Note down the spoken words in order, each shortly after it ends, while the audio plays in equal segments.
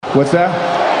What's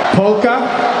that? Polka?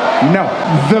 No,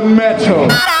 the metal.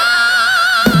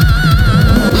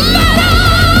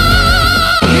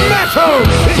 Metal!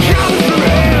 It comes from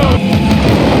hell!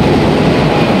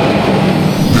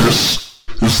 This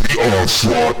is the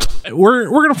onslaught.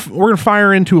 We're gonna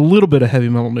fire into a little bit of heavy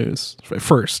metal news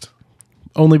first,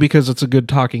 only because it's a good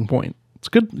talking point. It's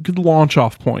a good launch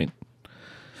off point.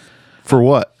 For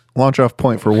what? Launch off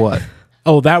point for what?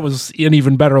 Oh, that was an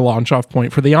even better launch off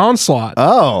point for the Onslaught.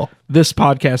 Oh, this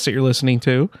podcast that you're listening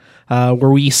to, where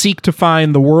we seek to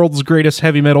find the world's greatest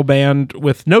heavy metal band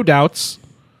with no doubts.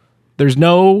 There's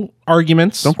no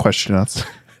arguments. Don't question us.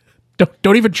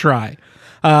 Don't even try.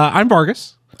 I'm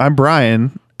Vargas. I'm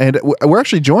Brian, and we're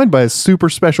actually joined by a super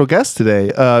special guest today.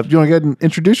 Do you want to go ahead and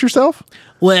introduce yourself?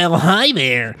 Well, hi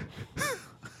there.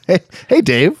 Hey,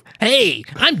 Dave. Hey,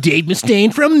 I'm Dave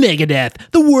Mustaine from Megadeth,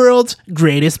 the world's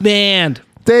greatest band.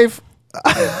 Dave,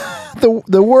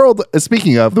 the world,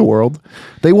 speaking of the world,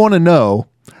 they want to know,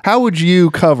 how would you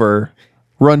cover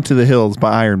Run to the Hills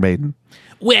by Iron Maiden?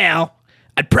 Well,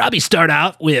 I'd probably start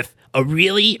out with a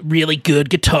really, really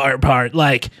good guitar part,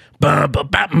 like bum bum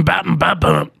bum bum bum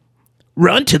bum.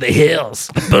 Run to the hills.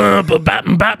 Bum bum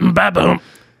bum bum bum bum.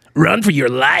 Run for your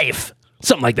life.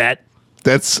 Something like that.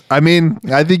 I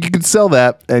think you could sell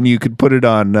that, and you could put it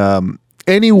on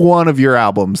any one of your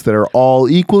albums that are all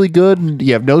equally good. And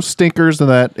you have no stinkers in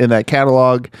that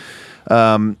catalog,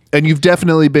 and you've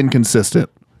definitely been consistent.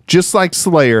 Just like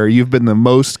Slayer, you've been the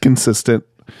most consistent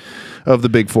of the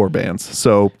big four bands.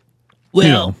 So,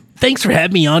 well, thanks for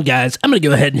having me on, guys. I'm gonna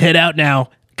go ahead and head out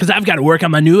now because I've got to work on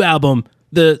my new album,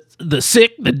 the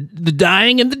sick, the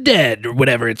dying, and the dead, or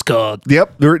whatever it's called.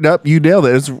 Yep, you nailed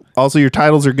it. Also, your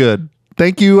titles are good.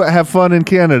 Thank you. Have fun in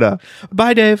Canada.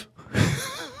 Bye, Dave.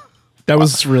 That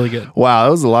was really good. Wow,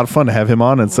 that was a lot of fun to have him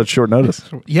on such short notice.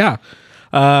 Yeah.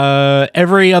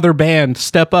 Every other band,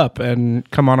 step up and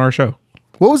come on our show.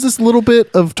 What was this little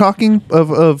bit of talking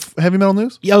of heavy metal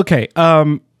news? Yeah, okay.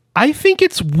 I think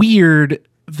it's weird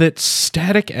that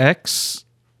Static X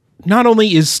not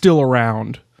only is still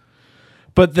around,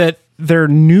 but that their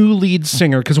new lead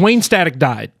singer, because Wayne Static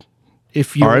died.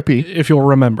 R.I.P. If you'll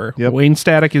remember. Yep. Wayne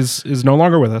Static is no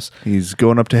longer with us. He's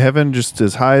going up to heaven just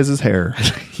as high as his hair.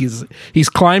 He's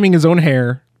climbing his own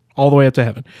hair all the way up to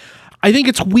heaven. I think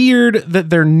it's weird that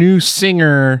their new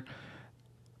singer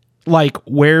like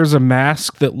wears a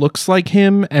mask that looks like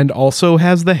him and also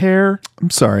has the hair.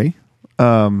 I'm sorry.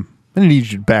 I need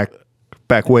you to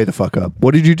back way the fuck up.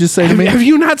 What did you just say to me? Have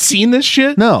you not seen this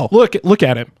shit? No. Look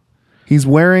at him. He's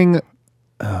wearing.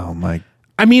 Oh my.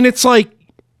 I mean, it's like.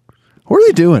 What are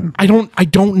they doing? I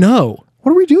don't know.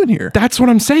 What are we doing here? That's what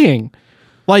I'm saying.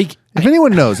 Like, if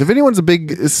anyone knows, if anyone's a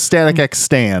big Static X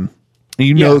stan,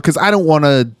 you know, because I don't want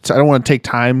to take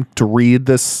time to read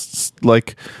this,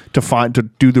 like to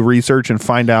do the research and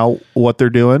find out what they're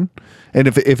doing. And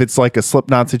if it's like a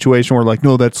Slipknot situation where like,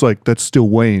 no, that's still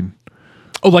Wayne.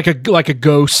 Oh, like a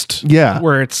ghost. Yeah,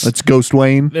 where it's Ghost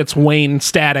Wayne. It's Wayne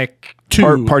Static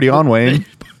 2. Party on Wayne.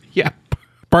 Yeah,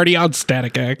 Party on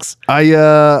Static X.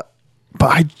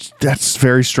 That's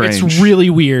very strange. It's really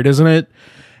weird, isn't it?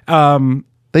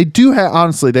 They do have,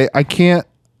 honestly, I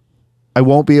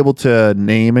won't be able to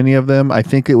name any of them. I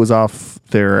think it was off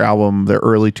their album, their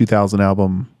early 2000s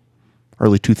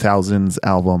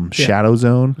album, Shadow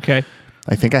Zone. Okay.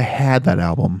 I think I had that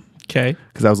album. Okay.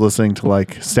 Because I was listening to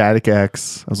like Static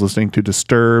X. I was listening to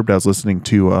Disturbed. I was listening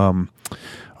to,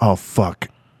 oh fuck.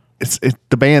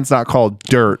 The band's not called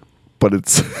Dirt, but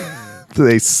it's...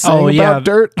 They sing about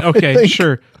dirt. Okay,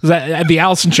 sure. Is that the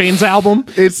Alice in Chains album?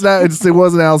 It's not. It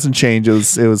wasn't Alice in Chains.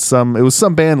 It was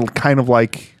some band kind of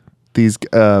like these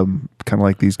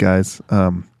guys.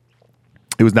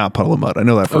 It was not Puddle of Mud. I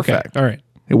know that for a fact. All right.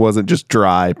 It wasn't just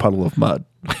dry puddle of mud.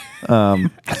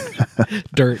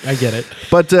 Dirt. I get it.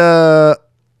 But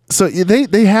so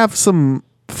they have some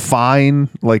fine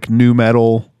like new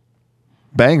metal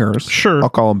bangers. Sure, I'll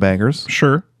call them bangers.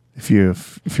 Sure. If you're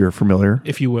familiar,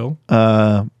 if you will.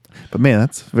 But man,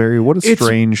 that's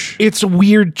strange. It's a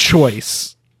weird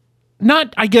choice.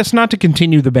 I guess not to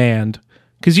continue the band,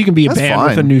 because you can be a band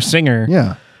with a new singer.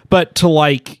 Yeah. But to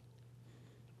like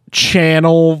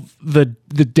channel the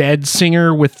dead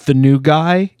singer with the new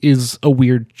guy is a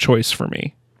weird choice for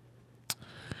me.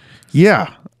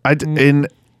 Yeah. And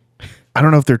I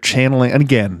don't know if they're channeling. And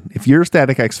again, if you're a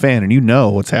Static X fan and you know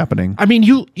what's happening. I mean,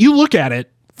 you look at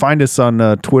it. Find us on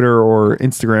Twitter or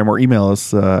Instagram or email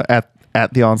us at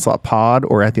the Onslaught Pod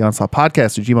or at the Onslaught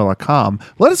Podcast at gmail.com.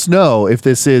 Let us know if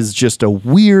this is just a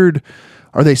weird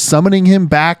Are they summoning him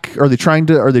back? Are they trying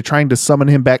to summon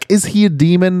him back? Is he a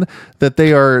demon that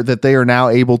they are now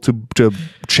able to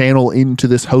channel into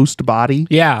this host body?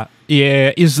 Yeah.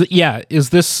 Is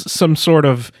this some sort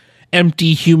of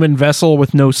empty human vessel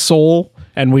with no soul?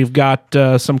 And we've got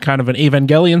some kind of an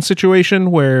Evangelion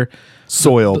situation where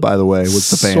Soil, by the way, was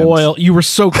the band. soil. You were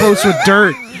so close with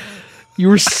dirt. You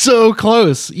were so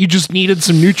close. You just needed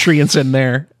some nutrients in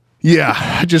there. Yeah,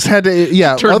 I just had to.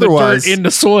 Yeah, Turn otherwise the dirt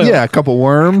into soil. Yeah, a couple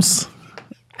worms.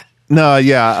 No,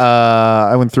 yeah,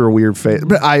 I went through a weird phase,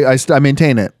 but I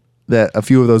maintain it that a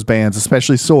few of those bands,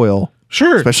 especially Soil,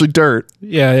 Sure. especially Dirt,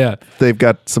 Yeah. they've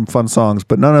got some fun songs,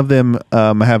 but none of them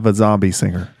have a zombie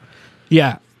singer,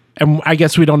 Yeah. And I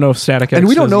guess we don't know if Static X and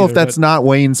we don't does know if either, that's but- not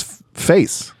Wayne's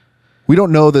face. We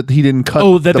don't know that he didn't cut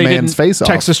that the they man's didn't face off.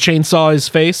 Texas Chainsaw his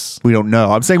face. We don't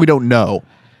know. I'm saying we don't know,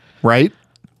 right?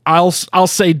 I'll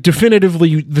say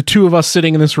definitively the two of us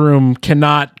sitting in this room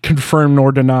cannot confirm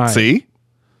nor deny See,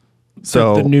 that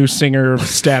so the new singer of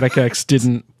Static X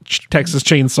didn't Texas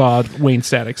Chainsaw Wayne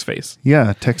Static's face.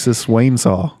 yeah, Texas Wayne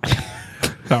saw.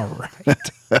 All right.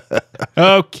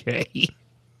 Okay.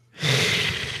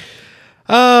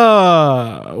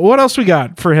 What else we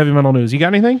got for heavy metal news? You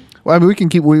got anything? Well, I mean,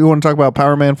 we want to talk about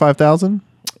Power Man 5000.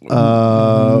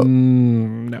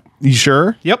 No. You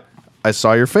sure? Yep. I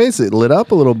saw your face. It lit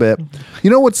up a little bit. You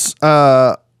know what's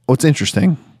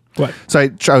interesting? What? So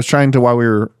I was trying to, while we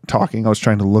were talking, I was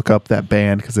trying to look up that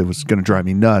band because it was going to drive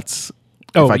me nuts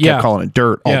Oh, if I yeah. kept calling it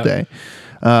Dirt all Yeah. day.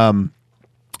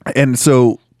 And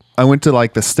so I went to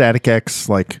like the Static X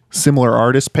like similar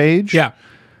artist page. Yeah.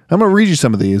 I'm going to read you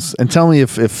some of these and tell me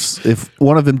if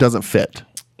one of them doesn't fit.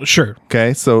 Sure.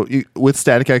 Okay, so with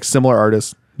Static X similar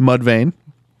artists, Mudvayne.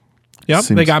 Yep.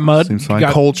 They got Mud. Seems You fine.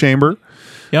 got- Cold Chamber.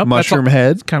 Yep. Mushroom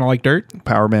Head. Kind of like Dirt.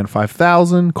 Power Man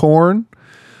 5000, Korn,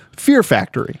 Fear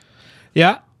Factory.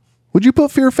 Yeah. Would you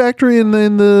put Fear Factory in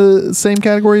the same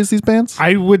category as these bands?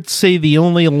 I would say the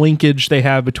only linkage they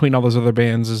have between all those other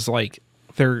bands is like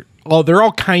they're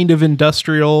all kind of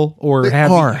industrial or They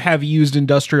are. have used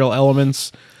industrial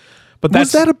elements. But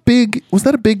was that's that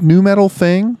a big new metal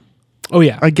thing? oh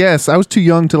yeah. I guess I was too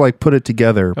young to like put it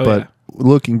together, Oh, but yeah.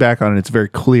 looking back on it, it's very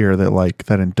clear that like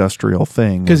that industrial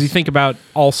thing. Because you think about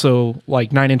also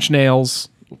like Nine Inch Nails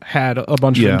had a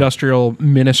bunch of Yeah. industrial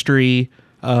Ministry.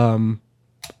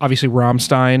 Obviously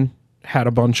Rammstein had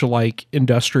a bunch of like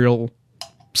industrial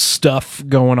stuff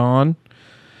going on.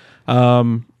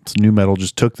 new metal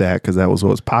just took that because that was what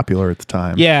was popular at the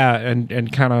time. Yeah,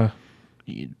 and kind of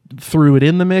threw it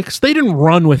in the mix. They didn't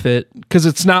run with it because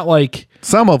it's not like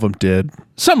Some of them did.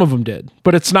 some of them did,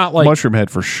 but it's not like Mushroom Head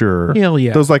for sure. Hell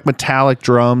yeah. Those like metallic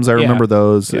drums, I remember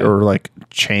those, Yeah. or like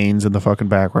chains in the fucking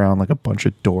background, like a bunch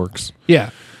of dorks. yeah.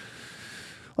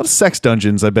 A lot of Sex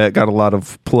Dungeons, I bet, got a lot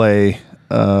of play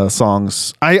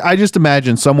songs. I just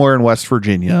imagine somewhere in West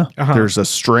Virginia, there's a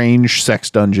strange sex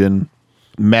dungeon.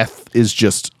 Meth is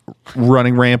just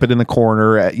running rampant in the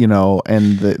corner,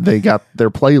 and they got their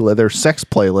playlist, their sex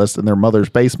playlist in their mother's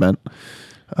basement.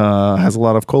 Has a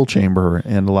lot of Cold Chamber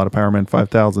and a lot of Power Man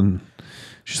 5000.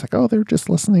 She's like, oh, they're just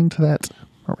listening to that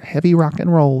heavy rock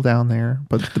and roll down there.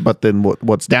 But then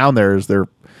what's down there is they're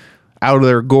out of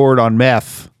their gourd on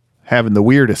meth, having the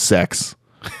weirdest sex.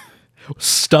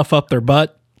 Stuff up their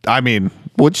butt. I mean,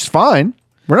 which is fine.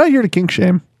 We're not here to kink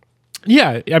shame.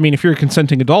 Yeah, I mean, if you're a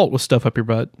consenting adult with stuff up your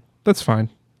butt, that's fine.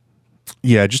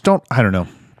 Yeah, just don't. I don't know.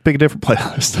 Pick a different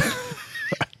playlist.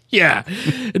 Yeah.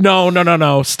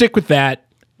 No. Stick with that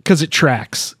because it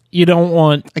tracks. You don't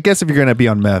want. I guess if you're gonna be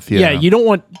on meth, Yeah, you don't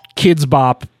want Kids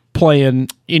Bop playing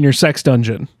in your sex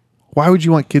dungeon. Why would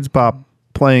you want Kids Bop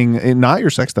playing in not your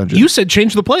sex dungeon? You said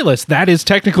change the playlist. That is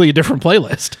technically a different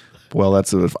playlist. Well,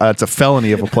 that's a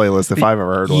felony of a playlist if I've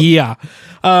ever heard one. Yeah.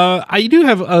 I do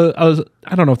have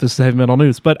I don't know if this is heavy metal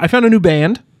news, but I found a new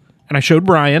band and I showed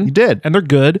Brian. You did. And they're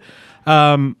good.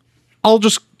 I'll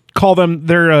just call them,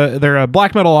 they're a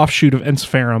black metal offshoot of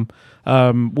Ensiferum,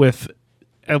 with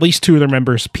at least two of their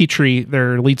members, Petrie,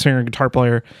 their lead singer and guitar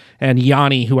player, and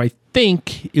Yanni, who I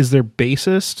think is their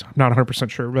bassist. I'm not 100%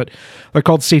 sure, but they're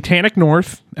called Satanic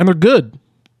North and they're good.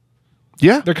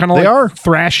 Yeah, They're kind of like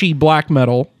thrashy black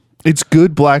metal. It's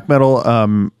good black metal.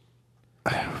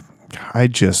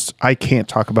 I can't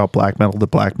talk about black metal to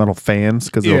black metal fans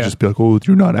because they'll Yeah. just be like, "Oh,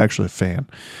 you're not actually a fan."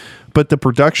 But the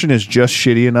production is just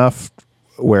shitty enough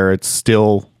where it's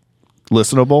still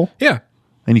listenable, Yeah.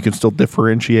 and you can still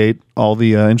differentiate all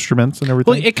the instruments and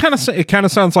everything. Well, it kind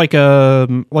of sounds like a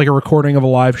recording of a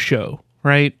live show,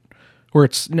 right? Where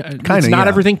it's not yeah.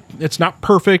 everything. It's not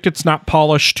perfect. It's not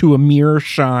polished to a mere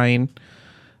shine.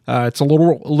 It's a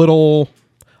little.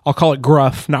 I'll call it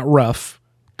gruff, not rough,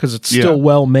 because it's Yeah. still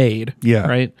well made. Yeah.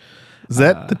 Right. Is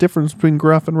that the difference between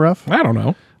gruff and rough? I don't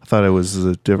know. I thought it was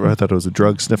a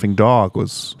drug sniffing dog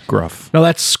was gruff No,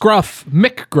 that's Scruff,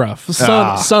 Mick Gruff,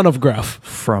 son of Gruff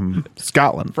from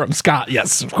Scotland. from Scott.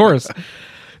 Yes, of course.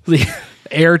 The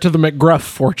heir to the McGruff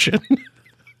fortune.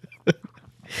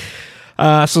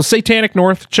 So Satanic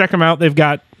North, check them out. They've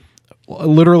got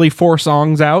literally 4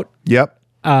 songs out. Yep.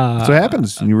 So it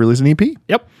happens. You release an EP.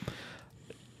 Yep.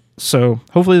 So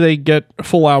hopefully they get a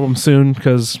full album soon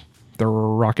because they're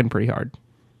rocking pretty hard.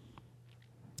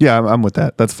 Yeah, I'm with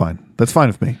that. That's fine. That's fine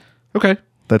with me. Okay.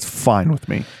 That's fine with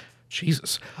me.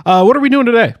 Jesus. What are we doing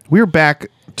today? We're back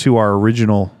to our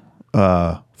original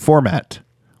format.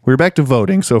 We're back to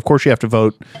voting. So, of course, you have to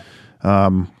vote.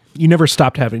 You never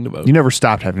stopped having to vote. You never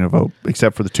stopped having to vote,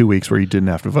 except for the 2 weeks where you didn't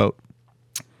have to vote.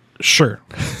 Sure.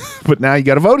 But now you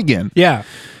got to vote again. Yeah.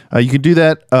 You can do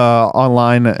that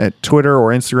online at Twitter or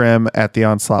Instagram at The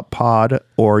Onslaught Pod,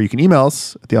 or you can email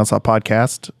us at The Onslaught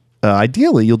Podcast.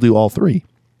 Ideally, you'll do all 3,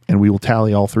 and we will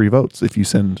tally all 3 votes. If you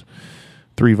send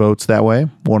 3 votes that way,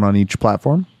 1 on each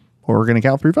platform, or we're going to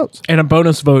count 3 votes. And a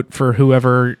bonus vote for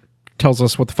whoever tells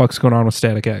us what the fuck's going on with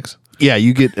Static X. Yeah,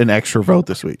 you get an extra vote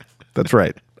this week. That's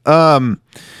right.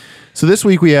 So this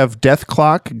week we have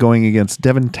Dethklok going against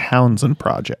Devin Townsend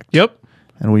Project. Yep.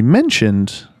 And we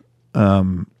mentioned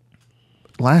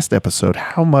last episode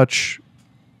how much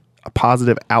a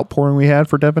positive outpouring we had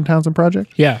for Devin Townsend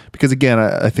Project. Yeah. Because again,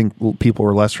 I think people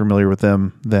were less familiar with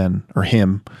him than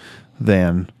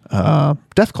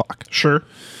Dethklok. Sure.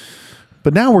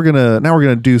 But now we're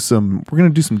gonna do some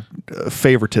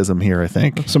favoritism here. I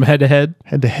think Some head to head.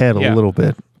 head to head Yeah. a little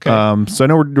bit. Okay. So I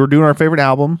know we're doing our favorite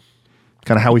album,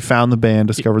 kind of how we found the band,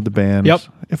 discovered the band. Yep.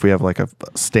 If we have like a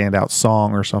standout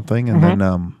song or something, and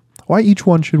then why each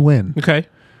one should win. Okay.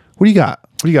 What do you got?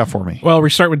 What do you got for me? Well, we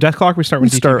start with Dethklok. We start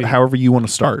with Start DTV. however you want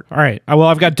to start. All right. Well,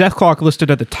 I've got Dethklok listed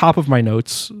at the top of my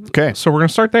notes. Okay. So we're going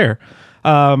to start there.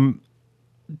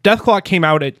 Dethklok came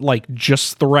out at like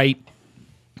just the right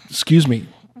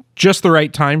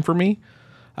time for me.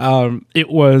 It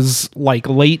was like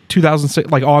late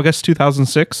 2006, like August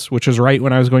 2006, which is right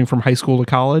when I was going from high school to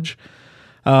college.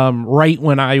 Right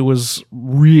when I was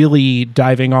really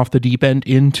diving off the deep end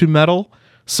into metal.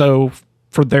 So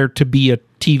for there to be a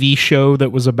TV show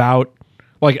that was about,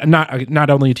 like, not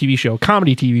only a TV show, a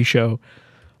comedy TV show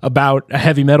about a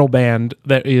heavy metal band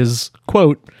that is,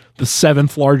 quote, the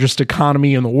 7th largest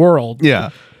economy in the world. Yeah.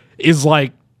 Is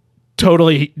like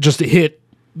totally just hit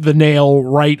the nail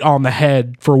right on the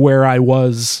head for where I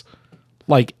was,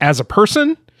 like, as a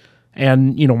person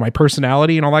and, you know, my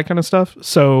personality and all that kind of stuff.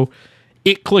 So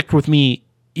it clicked with me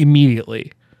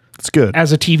immediately It's good.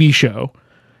 as a TV show.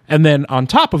 And then on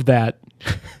top of that,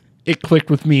 it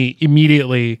clicked with me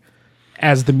immediately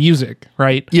as the music,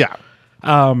 right? Yeah.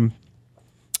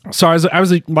 So I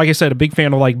was like I said, a big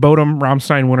fan of like Bodum,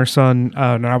 Rammstein, Winter Sun,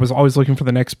 and I was always looking for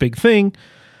the next big thing.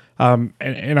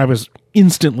 And I was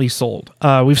instantly sold.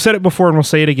 We've said it before and we'll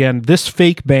say it again. This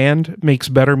fake band makes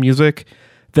better music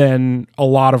than a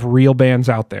lot of real bands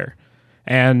out there.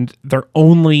 And they're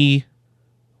only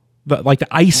the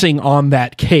icing on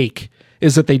that cake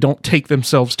is that they don't take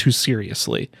themselves too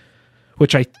seriously,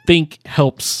 which I think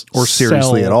helps. Or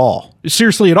seriously sell. at all.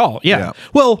 Seriously at all. Yeah. Yeah.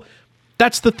 Well,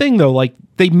 that's the thing though. Like,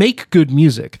 they make good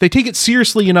music. They take it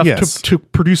seriously enough Yes. to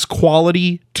produce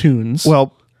quality tunes.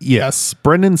 Well, yes.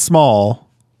 Brendan Small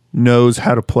knows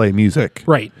how to play music.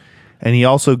 right. And he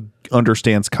also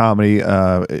understands comedy.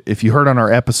 If you heard on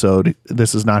our episode,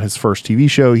 this is not his first TV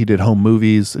show. He did home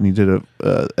movies, and he did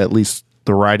at least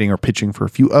the writing or pitching for a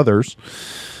few others,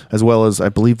 as well as, I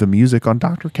believe, the music on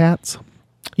Dr. Katz.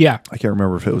 Yeah. I can't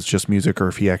remember if it was just music or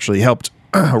if he actually helped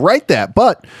write that,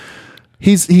 but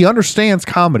he understands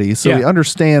comedy, so he Yeah.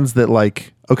 understands that,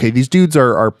 like, okay, these dudes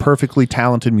are perfectly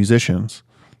talented musicians.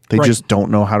 They Right. just don't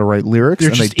know how to write lyrics, They're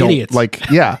and just they don't idiots. like,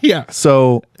 yeah, Yeah.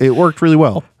 So it worked really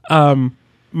well.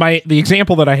 The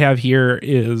example that I have here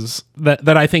is that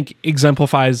I think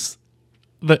exemplifies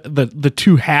the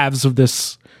two halves of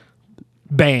this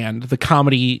band, the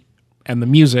comedy and the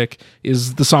music,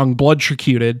 is the song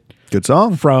Bloodtricuted Good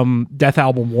song. from Death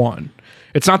Album 1.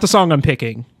 It's not the song I'm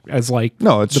picking as like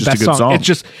No, it's the just a best good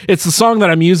song. It's the song that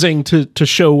I'm using to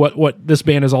show what this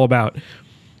band is all about.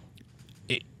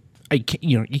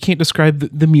 You can't describe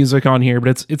the music on here,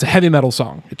 but it's a heavy metal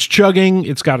song. It's chugging.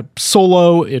 It's got a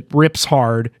solo. It rips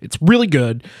hard. It's really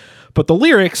good. But the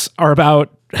lyrics are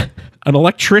about an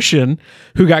electrician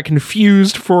who got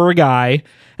confused for a guy,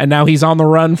 and now he's on the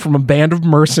run from a band of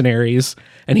mercenaries,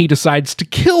 and he decides to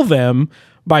kill them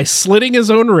by slitting his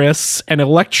own wrists and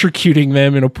electrocuting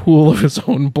them in a pool of his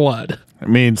own blood. I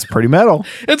mean, it's pretty metal.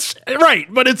 It's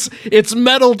right, but it's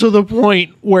metal to the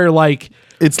point where like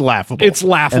It's laughable. It's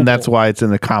laughable. And that's why it's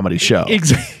in a comedy show.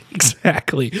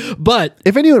 Exactly. But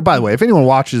if anyone, by the way, if anyone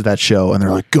watches that show and they're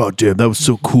like, God damn, that was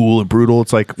so cool and brutal,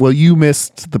 it's like, well, you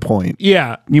missed the point.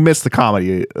 Yeah. You missed the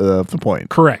comedy of the point.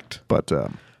 Correct. But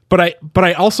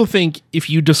I also think if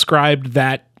you described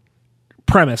that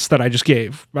premise that I just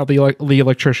gave about the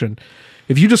electrician,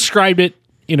 if you described it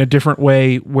in a different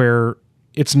way where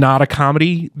it's not a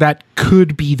comedy, that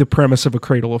could be the premise of a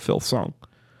Cradle of Filth song.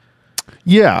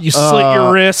 Yeah. You slit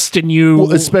your wrist and you...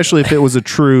 Well, especially if it was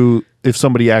if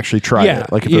somebody actually tried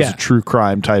it. Like if it was a true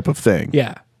crime type of thing.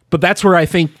 Yeah. But that's where I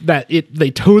think that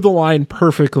they toe the line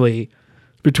perfectly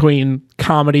between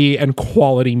comedy and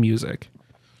quality music.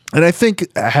 And I think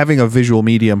having a visual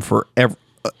medium for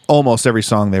almost every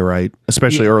song they write,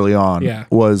 especially early on,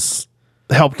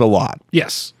 helped a lot.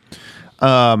 Yes.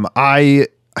 I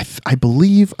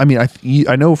believe, I mean,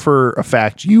 I know for a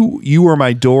fact you were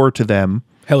my door to them.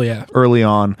 Hell yeah. Early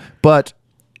on, but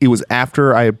it was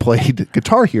after I had played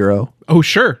Guitar Hero. Oh,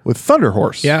 sure. With Thunder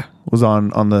Horse. Yeah. Was on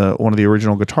one of the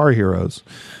original Guitar Heroes.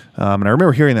 And I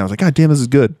remember hearing that. I was like, God damn, this is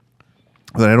good.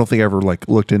 But I don't think I ever like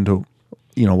looked into,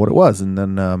 what it was. And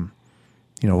then,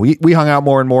 we hung out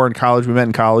more and more in college. We met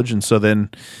in college. And so then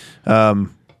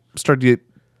started to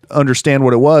understand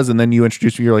what it was. And then you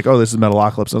introduced me. You're like, oh, this is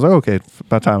Metalocalypse. I was like, okay,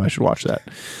 about time I should watch that.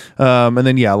 And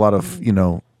then, a lot of,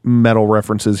 metal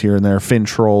references here and there. Finn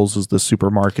Trolls is the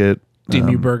supermarket.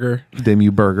 Demu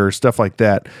Burger, stuff like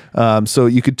that. So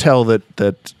you could tell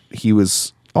that he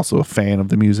was also a fan of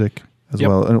the music as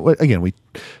well. And again, we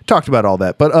talked about all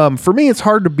that. But for me, it's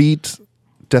hard to beat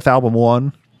Death Album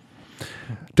 1.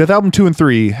 Death Album 2 and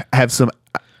 3 have some,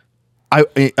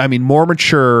 I mean, more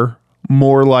mature,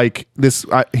 more like this.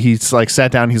 He's like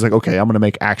sat down. He's like, okay, I'm going to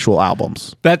make actual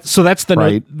albums. That's the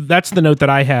right? note. That's the note that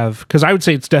I have, because I would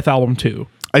say it's Death Album 2.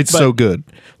 It's so good.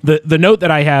 The note that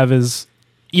I have is,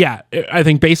 I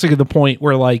think basically the point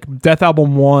where like Death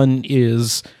Album 1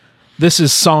 is this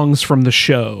is songs from the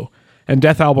show, and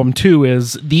Death Album 2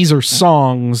 is these are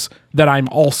songs that I'm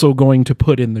also going to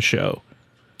put in the show.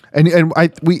 And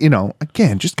we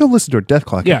again, just go listen to a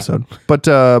Dethklok episode. But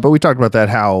we talked about that,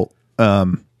 how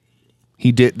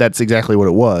he did. That's exactly what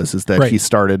it was. Is that he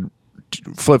started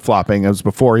flip-flopping. It was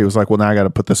before he was like, well, now I got to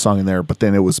put this song in there. But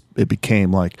then it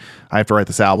became like, I have to write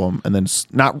this album and then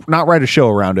not write a show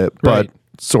around it, but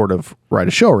sort of write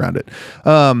a show around it.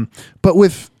 But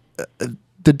with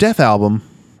the Death album,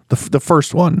 the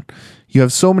first one, you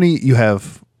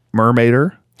have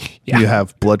Mermaider, you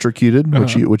have Bloodrecuted,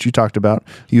 which you talked about.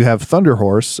 You have Thunder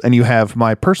Horse, and you have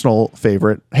my personal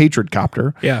favorite, Hatred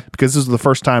Copter. Yeah. Because this is the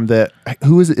first time that,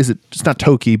 who is it? Is it, it's not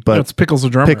Toki, but it's Pickles the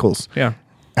drummer. Pickles. Yeah.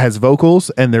 Has vocals,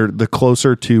 and they're the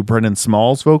closer to Brendan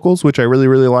Small's vocals, which I really,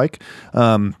 really like.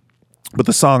 But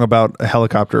the song about a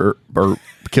helicopter or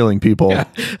killing people, a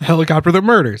helicopter that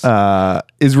murders,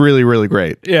 is really, really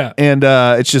great. Yeah. And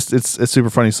it's a super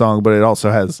funny song, but it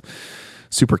also has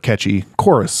super catchy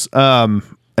chorus.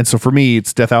 And so for me,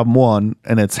 it's Death Album 1,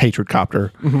 and it's Hatred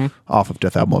Copter off of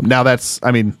Death Album 1. Now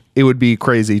it would be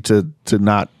crazy to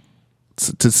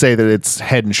say that it's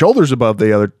head and shoulders above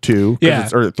the other two,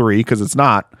 or three, because it's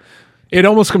not. It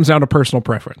almost comes down to personal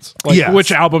preference. Like,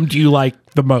 which album do you like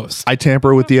the most? I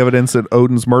tamper with the evidence at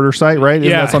Odin's murder site, right?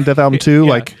 That's on Death Album 2.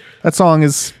 Like, that song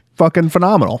is fucking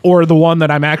phenomenal. Or the one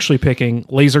that I'm actually picking,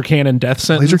 Laser Cannon Death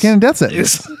Sentence. Laser Cannon Death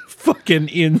Sentence is fucking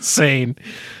insane.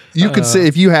 You could say,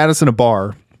 if you had us in a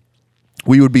bar,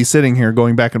 we would be sitting here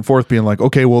going back and forth being like,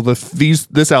 okay, well,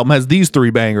 this album has these three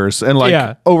bangers, and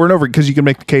like over and over, because you can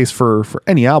make the case for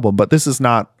any album. But this is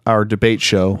not our debate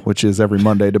show, which is every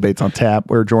Monday, Debates on Tap.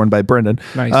 We're joined by Brendan.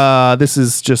 Nice. This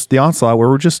is just the Onslaught, where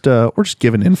we're just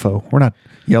giving info. We're not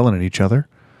yelling at each other.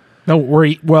 No,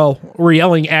 we're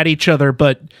yelling at each other,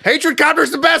 but Hatred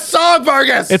Copter's the best song,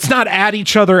 Vargas. It's not at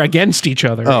each other against each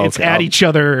other. Oh, it's at each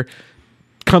other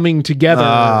coming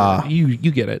together. You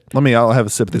get it. I'll have a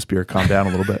sip of this beer. Calm down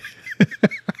a little bit.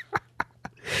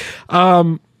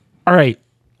 All right.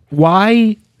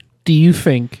 Why do you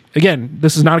think, again,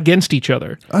 this is not against each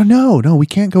other. Oh, no, we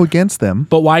can't go against them.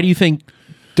 But why do you think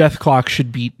Dethklok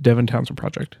should beat Devin Townsend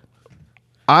Project?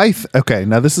 Okay,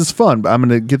 now this is fun, but I'm going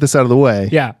to get this out of the way.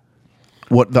 Yeah.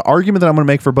 What the argument that I'm going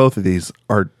to make for both of these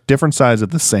are different sides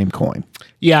of the same coin.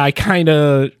 Yeah, I kind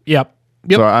of, yep.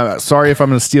 So I'm sorry if I'm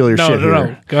going to steal your shit here.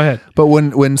 No, go ahead. But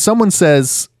when someone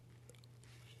says,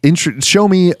 show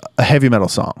me a heavy metal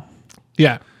song.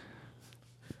 Yeah.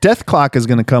 Dethklok is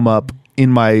going to come up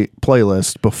in my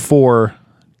playlist before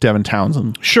Devin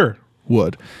Townsend. Sure.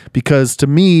 Would. Because to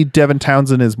me, Devin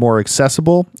Townsend is more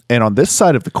accessible. And on this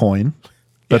side of the coin,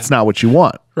 That's not what you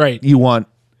want. Right. You want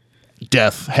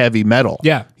death, heavy metal.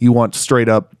 Yeah. You want straight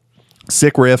up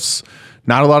sick riffs,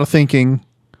 not a lot of thinking,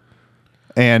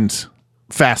 and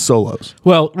fast solos.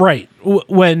 Well, right.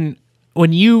 When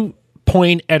you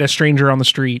point at a stranger on the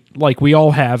street, like we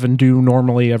all have and do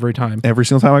normally every time, Every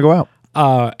single time I go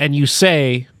out. and you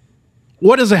say,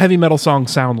 "What does a heavy metal song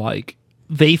sound like?"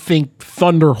 They think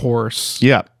Thunder Horse.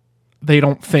 Yeah. They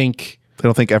don't think. They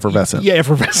don't think effervescent. Yeah,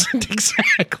 effervescent.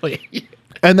 Exactly.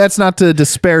 And that's not to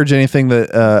disparage anything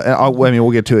that, I mean,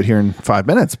 we'll get to it here in 5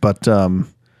 minutes, but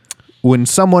when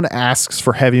someone asks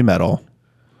for heavy metal,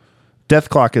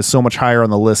 Dethklok is so much higher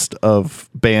on the list of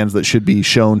bands that should be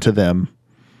shown to them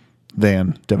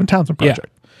than Devin Townsend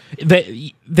Project. Yeah.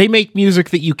 They make music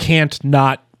that you can't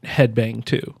not headbang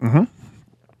to. Mm-hmm.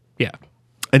 Yeah.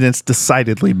 And it's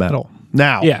decidedly metal.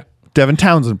 Now, Yeah. Devin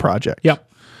Townsend Project. Yep.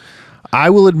 I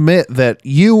will admit that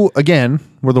you, again,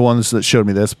 were the ones that showed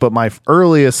me this, but my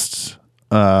earliest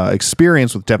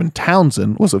experience with Devin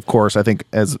Townsend was, of course, I think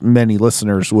as many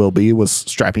listeners will be, was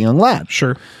Strapping Young Lad.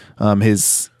 Sure.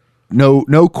 His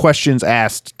no questions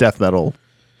asked death metal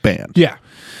band. Yeah.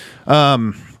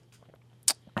 I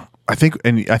think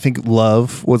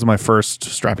Love was my first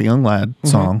Strapping Young Lad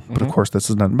song, but of course this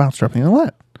is not about Strapping Young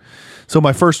Lad. So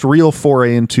my first real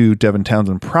foray into Devin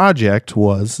Townsend Project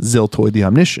was Ziltoid the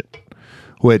Omniscient,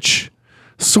 which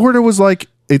sort of was like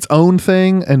its own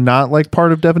thing and not like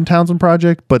part of Devin Townsend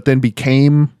Project, but then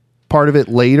became part of it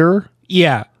later.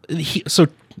 Yeah. So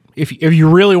if you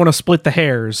really want to split the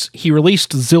hairs, he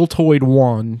released Ziltoid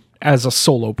 1 as a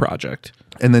solo project.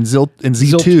 And then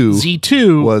Z2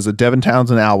 Z2 was a Devin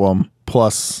Townsend album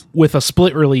plus with a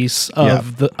split release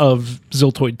of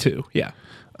Ziltoid 2. Yeah.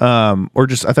 or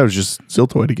just I thought it was just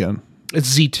Ziltoid again.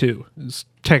 It's Z2 is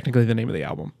technically the name of the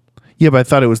album. Yeah, but I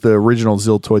thought it was the original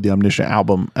Ziltoid the Omniscient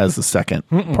album as the second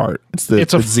part. It's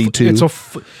Z2.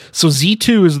 So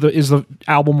Z2 is the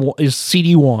album is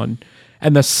CD 1,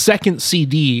 and the second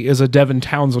CD is a Devin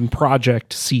Townsend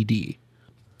Project CD.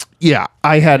 Yeah,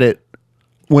 I had it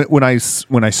when I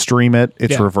stream it,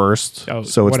 it's Yeah. reversed. Oh,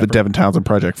 So it's whatever. the Devin Townsend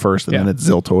Project first, and Yeah. then it's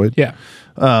Ziltoid. Yeah.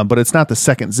 But it's not the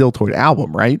second Ziltoid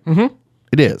album, right? Mm-hmm.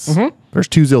 It is. Mm-hmm. There's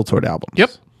 2 Ziltoid albums. Yep.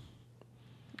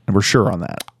 And we're sure on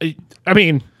that. I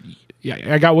mean,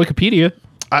 yeah, I got Wikipedia.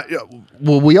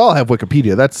 Well, we all have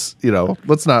Wikipedia. That's,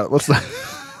 let's not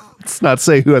let's not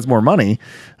say who has more money.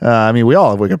 I mean, we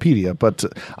all have Wikipedia, but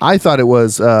I thought it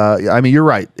was. I mean, you're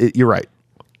right. You're right.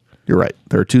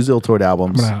 There are 2 Ziltoid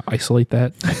albums. I'm gonna isolate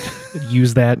that,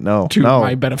 use that to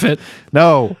my benefit.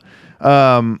 No.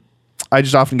 I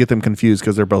just often get them confused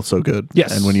because they're both so good.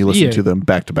 Yes. And when you listen to them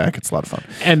back to back, it's a lot of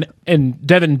fun. And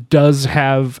Devin does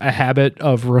have a habit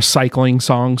of recycling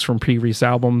songs from previous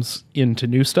albums into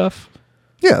new stuff.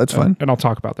 Yeah, that's fine. And I'll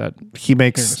talk about that He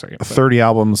makes in a second, but- 30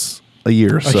 albums a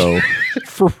year, so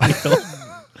for real.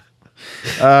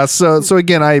 so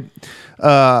again, I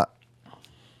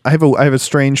have a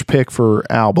strange pick for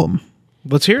album.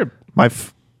 Let's hear it. My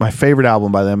favorite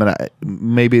album by them, and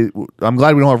I'm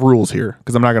glad we don't have rules here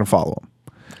because I'm not going to follow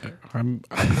them.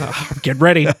 Get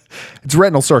ready. It's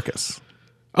Retinal Circus,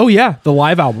 Oh yeah, the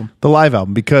live album. the live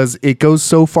album, because it goes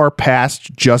so far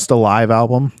past just a live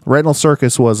album. Retinal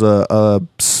Circus was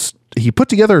he put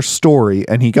together a story,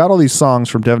 and he got all these songs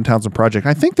from Devin Townsend Project.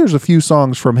 I think there's a few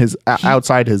songs from his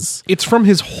outside his It's from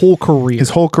his whole career.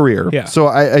 whole career. Yeah. So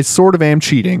I sort of am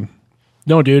cheating.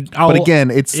 No, dude. But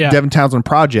again, it's Devin Townsend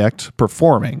Project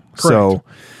performing. So,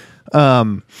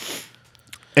 and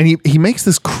he makes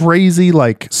this crazy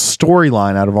like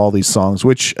storyline out of all these songs,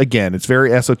 which again, it's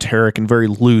very esoteric and very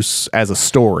loose as a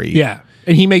story. Yeah.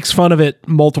 And he makes fun of it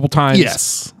multiple times.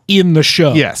 Yes. In the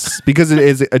show. Yes, because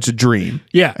it's a dream.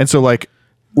 Yeah. And so like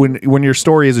when your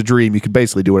story is a dream, you can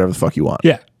basically do whatever the fuck you want.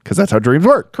 Yeah. Because that's how dreams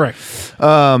work. Correct.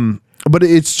 But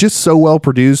it's just so well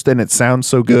produced and it sounds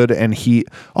so good. And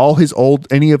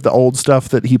any of the old stuff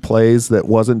that he plays that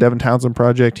wasn't Devin Townsend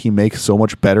Project, he makes so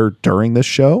much better during this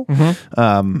show.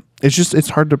 Mm-hmm. It's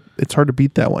hard to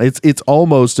beat that one. It's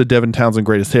almost a Devin Townsend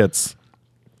greatest hits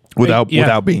without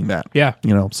being that. Yeah.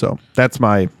 So that's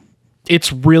my.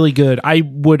 It's really good. I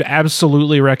would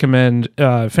absolutely recommend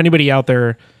if anybody out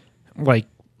there, like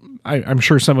I'm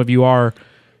sure some of you are,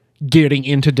 getting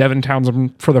into Devin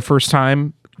Townsend for the first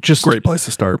time. Just Great place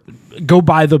to start. Go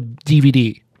buy the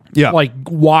DVD. Yeah. Like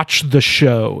watch the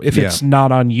show if it's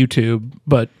not on YouTube.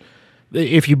 But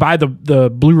if you buy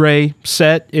the Blu-ray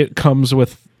set, it comes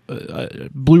with a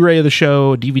Blu-ray of the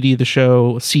show, a DVD of the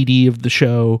show, a CD of the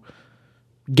show.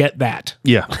 Get that.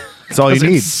 Yeah. That's all you 'Cause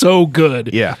need. It's so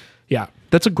good. Yeah. Yeah.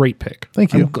 That's a great pick.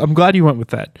 Thank you. I'm glad you went with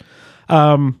that.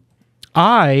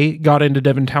 I got into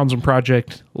Devin Townsend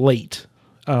Project late.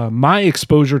 my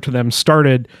exposure to them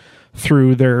started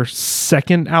through their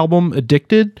second album,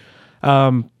 Addicted,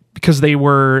 because they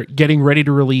were getting ready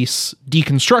to release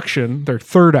Deconstruction, their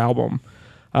third album.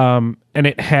 And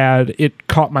it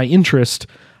caught my interest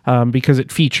because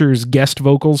it features guest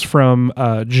vocals from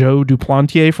Joe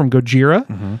Duplantier from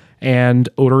Gojira and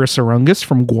Odorous Arungus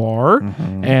from Gwar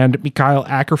and Mikhail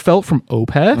Ackerfeld from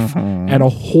Opeth and a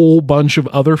whole bunch of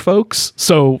other folks.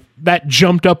 So that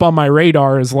jumped up on my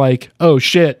radar as like, oh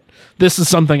shit, this is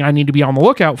something I need to be on the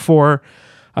lookout for.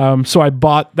 So I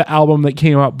bought the album that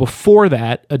came out before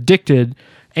that, Addicted,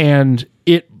 and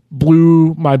it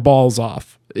blew my balls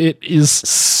off. It is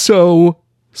so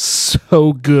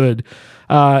good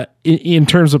in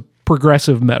terms of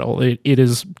progressive metal. It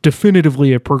is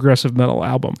definitively a progressive metal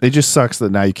album. It just sucks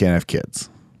that now you can't have kids.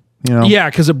 You know? Yeah,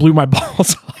 because it blew my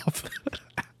balls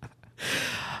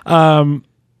off.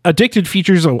 Addicted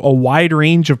features a wide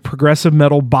range of progressive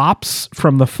metal bops,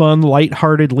 from the fun,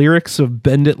 lighthearted lyrics of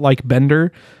Bend It Like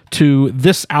Bender to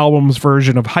this album's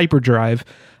version of Hyperdrive,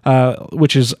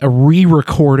 which is a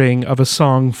re-recording of a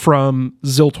song from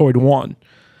Ziltoid 1.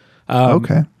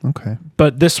 Okay.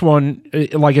 But this one,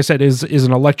 like I said, is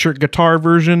an electric guitar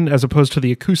version as opposed to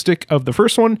the acoustic of the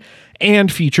first one,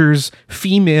 and features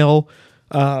female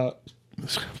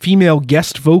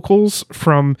guest vocals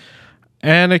from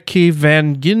Anneke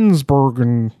van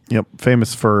Ginsbergen. Yep,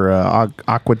 famous for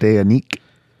Aqua de Anique.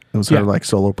 It was her like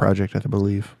solo project, I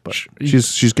believe. But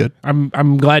she's good.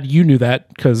 I'm glad you knew that,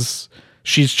 because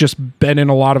she's just been in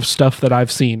a lot of stuff that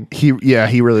I've seen. He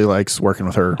really likes working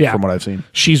with her from what I've seen.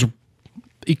 She's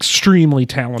extremely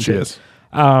talented. She is.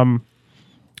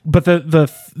 But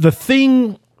the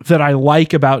thing that I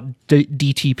like about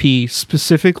DTP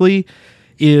specifically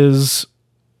is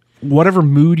whatever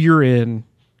mood you're in,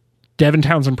 Devin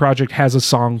Townsend Project has a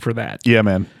song for that. Yeah,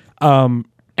 man. And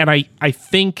I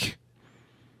think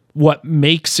what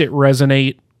makes it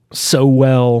resonate so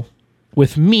well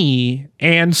with me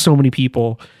and so many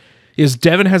people is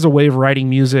Devin has a way of writing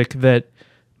music that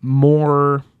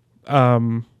more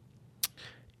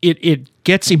it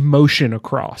gets emotion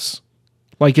across.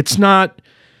 Like, it's not,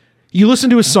 you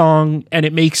listen to a song and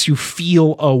it makes you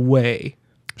feel a way.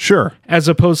 Sure. As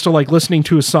opposed to like listening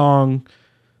to a song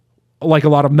like a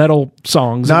lot of metal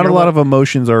songs. Not a lot of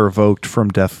emotions are evoked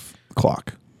from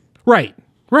Dethklok. Right.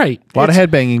 A lot of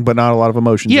headbanging, but not a lot of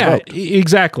emotions evoked.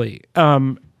 Exactly.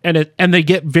 And they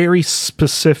get very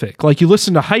specific. Like, you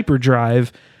listen to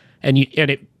Hyperdrive and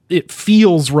it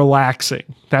feels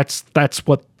relaxing. That's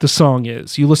what the song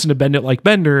is. You listen to Bend It Like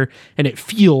Bender and it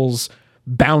feels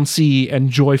bouncy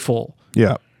and joyful.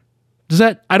 Yeah. Does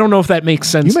that? I don't know if that makes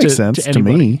sense. You make sense to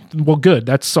me. Well, good.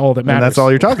 That's all that matters. And that's all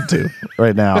you're talking to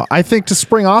right now. I think to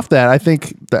spring off that, I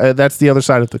think that's the other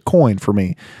side of the coin for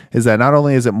me, is that not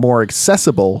only is it more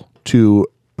accessible to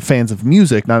fans of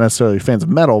music, not necessarily fans of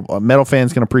metal. Metal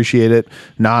fans can appreciate it.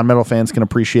 Non-metal fans can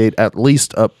appreciate at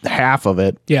least half of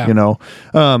it. Yeah. You know,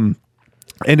 and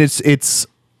it's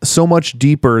so much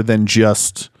deeper than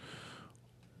just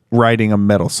writing a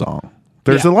metal song.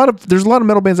 There's a lot of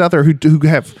metal bands out there who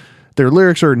have. Their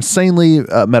lyrics are insanely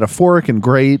metaphoric and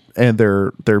great, and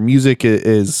their music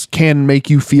can make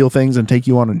you feel things and take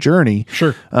you on a journey.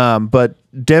 Sure. But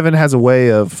Devin has a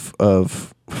way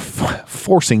of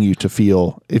forcing you to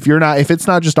feel. If it's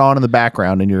not just on in the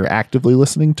background and you're actively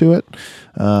listening to it,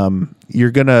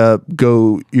 you're gonna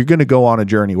go on a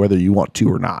journey whether you want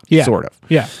to or not. Yeah. Sort of.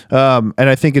 Yeah. And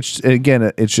I think it's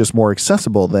just more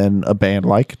accessible than a band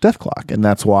like Dethklok, and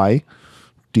that's why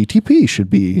DTP should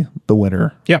be the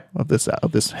winner of this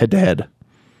head-to-head.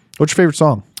 What's your favorite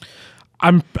song?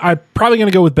 I'm probably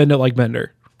going to go with Bend It Like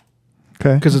Bender.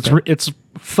 Okay. Because it's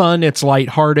fun, it's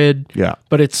lighthearted,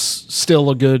 but it's still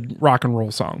a good rock and roll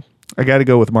song. I got to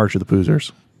go with March of the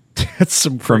Poozers. That's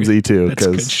some from Z2. That's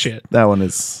good shit. That one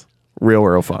is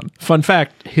real fun. Fun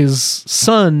fact, his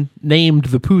son named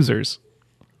the Poozers.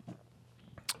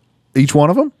 Each one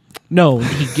of them? No,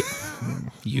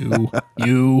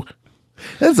 you.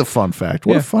 That's a fun fact.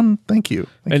 What a fun. Thank you.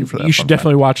 Thank you for that. You should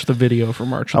definitely watch the video for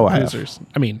March of the Poozers.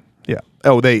 I mean, yeah.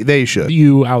 Oh, they should.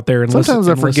 You out there and sometimes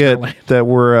I forget that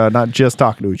we're not just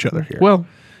talking to each other here. Well,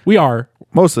 we are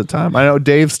most of the time. I know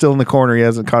Dave's still in the corner. He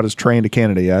hasn't caught his train to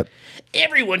Canada yet.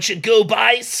 Everyone should go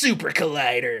buy Super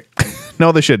Collider.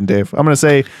 No, they shouldn't, Dave. I'm going to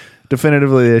say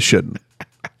definitively they shouldn't.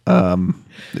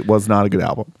 It was not a good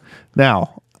album.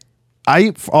 Now,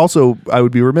 I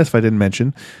would be remiss if I didn't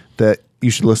mention that you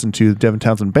should listen to the Devin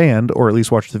Townsend Band, or at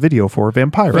least watch the video for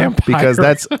Vampira. Because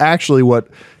that's actually what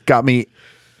got me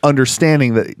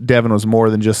understanding that Devin was more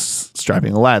than just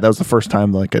Strapping a Lad. That was the first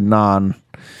time like a non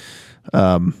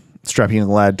Strapping a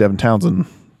Lad Devin Townsend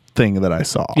thing that I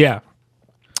saw. Yeah.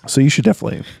 So you should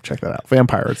definitely check that out.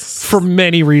 Vampires. For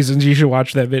many reasons, you should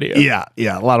watch that video. Yeah,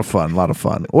 a lot of fun,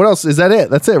 What else? Is that it?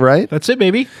 That's it, right? That's it,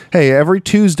 baby. Hey, every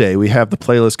Tuesday we have the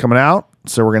playlist coming out.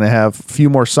 So we're going to have a few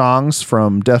more songs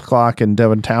from Dethklok and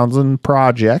Devin Townsend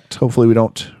project. Hopefully we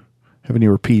don't have any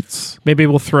repeats. Maybe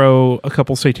we'll throw a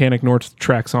couple Satanic North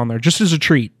tracks on there just as a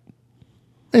treat.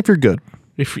 If you're good.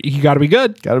 If you got to be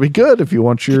good. Got to be good if you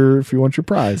want your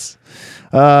prize.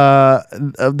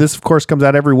 This of course comes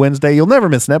out every Wednesday. You'll never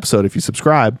miss an episode if you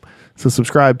subscribe. So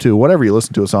subscribe to whatever you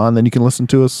listen to us on, then you can listen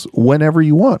to us whenever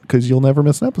you want because you'll never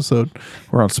miss an episode.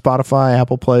 We're on Spotify,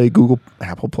 Apple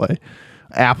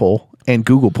and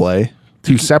Google Play,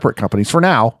 two separate companies for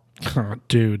now. Oh,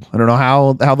 dude. I don't know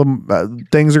how the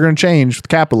things are going to change with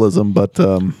capitalism, but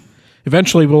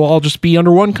eventually we'll all just be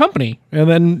under one company, and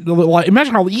then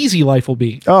imagine how easy life will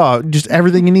be. oh, just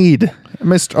everything you need,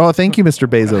 thank you, Mr.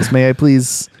 Bezos. May I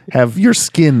please have your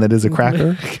skin that is a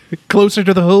cracker? Closer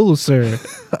to the hole, sir.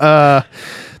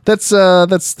 That's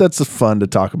fun to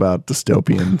talk about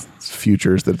dystopian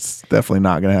futures. That's definitely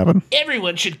not going to happen.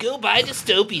 Everyone should go buy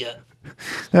Dystopia.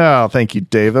 Oh, thank you,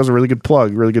 Dave. That was a really good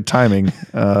plug. Really good timing.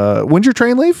 When's your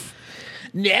train leave?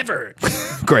 Never.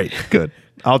 Great. Good.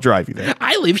 I'll drive you there.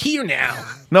 I live here now.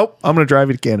 Nope. I'm going to drive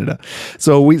you to Canada.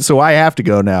 So I have to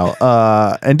go now.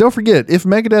 And don't forget, if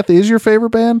Megadeth is your favorite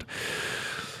band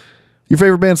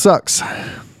sucks.